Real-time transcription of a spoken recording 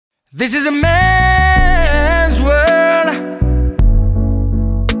This is a man's world.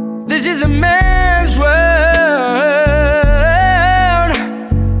 This is a man's world.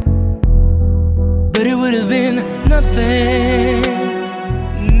 But it would have been nothing,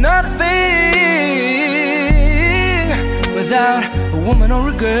 nothing without a woman or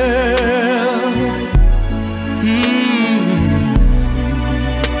a girl.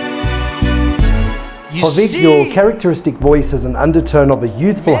 Hovig, your characteristic voice has an undertone of a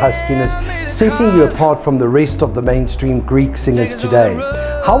youthful huskiness, setting you apart from the rest of the mainstream Greek singers today.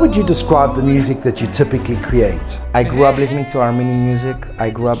 How would you describe the music that you typically create? I grew up listening to Armenian music. I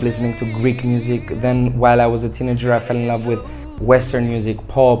grew up listening to Greek music. Then while I was a teenager, I fell in love with Western music,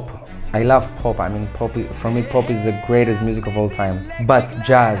 pop. I love pop. I mean, for me, pop is the greatest music of all time. But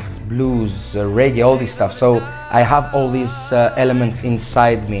jazz, blues, reggae, all this stuff. So I have all these elements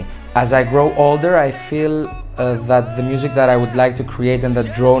inside me. As I grow older, I feel that the music that I would like to create and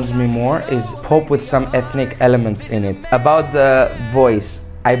that draws me more is pop with some ethnic elements in it. About the voice,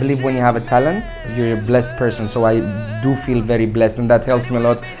 I believe when you have a talent, you're a blessed person. So I do feel very blessed, and that helps me a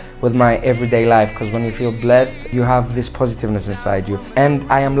lot with my everyday life, because when you feel blessed, you have this positiveness inside you. And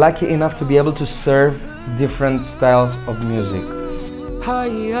I am lucky enough to be able to serve different styles of music.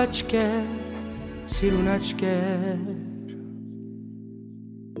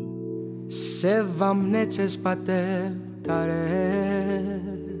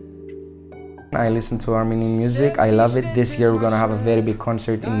 I listen to Armenian music, I love it. This year we're gonna have a very big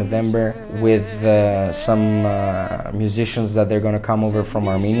concert in November with some musicians that they're gonna come over from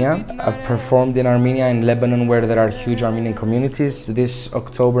Armenia. I've performed in Armenia and Lebanon, where there are huge Armenian communities. This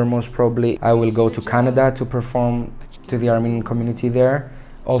October, most probably, I will go to Canada to perform to the Armenian community there.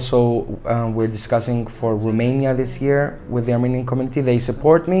 Also, we're discussing for Romania this year with the Armenian community. They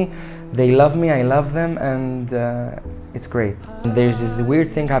support me, they love me, I love them, and it's great. There's this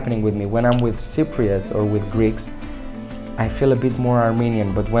weird thing happening with me. When I'm with Cypriots or with Greeks, I feel a bit more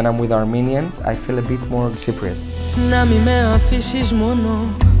Armenian, but when I'm with Armenians, I feel a bit more Cypriot. Να μη με αφήσεις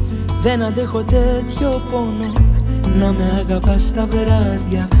μόνο, δεν αντέχω τέτοιο πόνο. Να με αγαπάς τα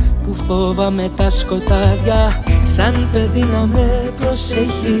βράδια που φόβαμαι τα σκοτάδια. Σαν παιδί να με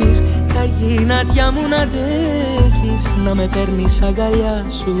προσέχεις, τα γυνάτια μου να αντέχεις. Να με παίρνεις αγκαλιά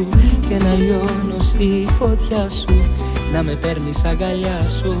σου και να λιώνω στη φωτιά σου. Να με παίρνεις αγκαλιά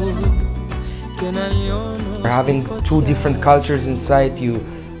σου και να λιώνω. Having two different cultures inside you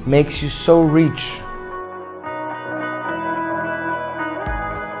makes you so rich.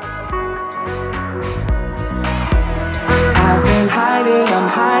 I'm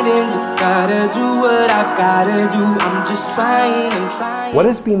hiding, gotta do what I've gotta do. I'm just trying and trying. What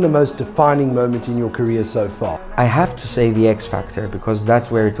has been the most defining moment in your career so far? I have to say the X Factor, because that's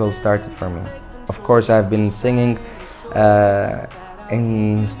where it all started for me. Of course, I've been singing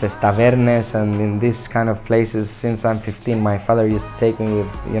in the tavernes and in these kind of places since I'm 15. My father used to take me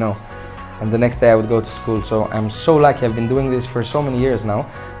with, you know, and the next day I would go to school. So I'm so lucky. I've been doing this for so many years now.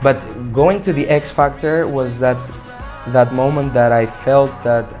 But going to the X Factor was that moment that I felt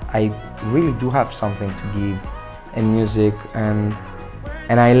that I really do have something to give in music, and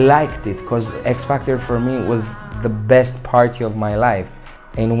I liked it, because X Factor for me was the best party of my life.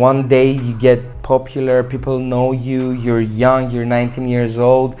 And one day you get popular, people know you, you're young, you're 19 years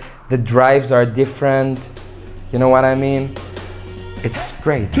old, the drives are different, you know what I mean? It's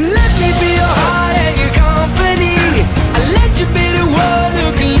great. Let me be your heart and your company. I let you be the one who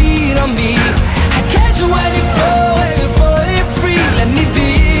can lead on me. I catch you when you fall. Let me be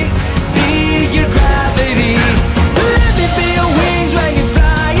your gravity. Let me be your wings when you're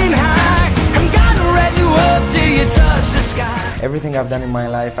flying high. I'm gonna raise you up till you touch the sky. Everything I've done in my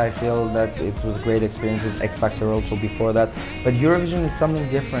life, I feel that it was great experiences. X Factor also before that. But Eurovision is something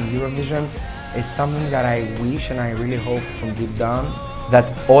different. Eurovision is something that I wish and I really hope from deep down that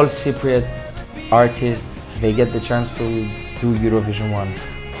all Cypriot artists, they get the chance to do Eurovision once.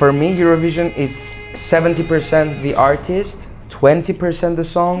 For me, Eurovision, it's 70% the artist, 20% the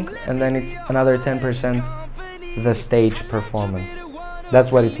song, and then it's another 10% the stage performance.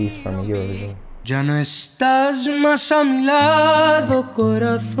 That's what it is for me, Eurovision. Ya no estás más a mi lado,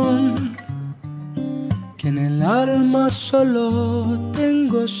 corazón, que en el alma solo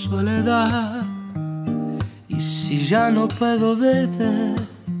tengo soledad. Y si ya no puedo verte,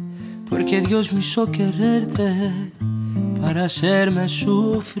 porque Dios me hizo quererte para hacerme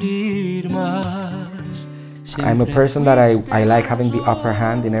sufrir más. I'm a person that I like having the upper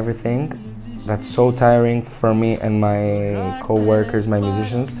hand in everything. That's so tiring for me and my co-workers, my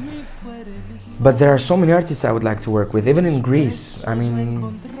musicians. But there are so many artists I would like to work with, even in Greece. I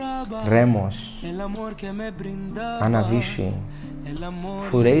mean, Remos, Anavishi,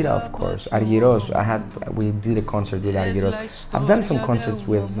 Fureira, of course, Argyros. We did a concert with Argyros. I've done some concerts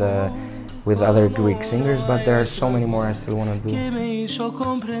with other Greek singers, but there are so many more I still want to do.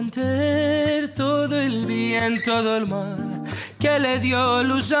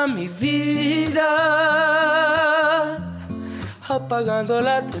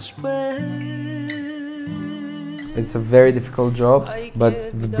 It's a very difficult job, but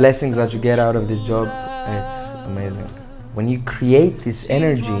the blessings that you get out of this job, it's amazing. When you create this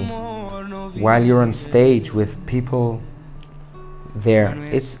energy while you're on stage with people there,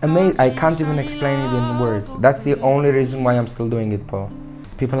 it's amazing. I can't even explain it in words. That's the only reason why I'm still doing it, Paul.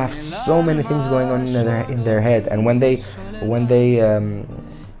 People have so many things going on in their head, and when they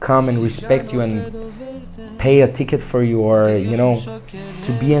come and respect you and pay a ticket for you, or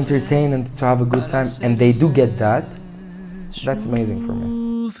to be entertained and to have a good time, and they do get that, that's amazing for me.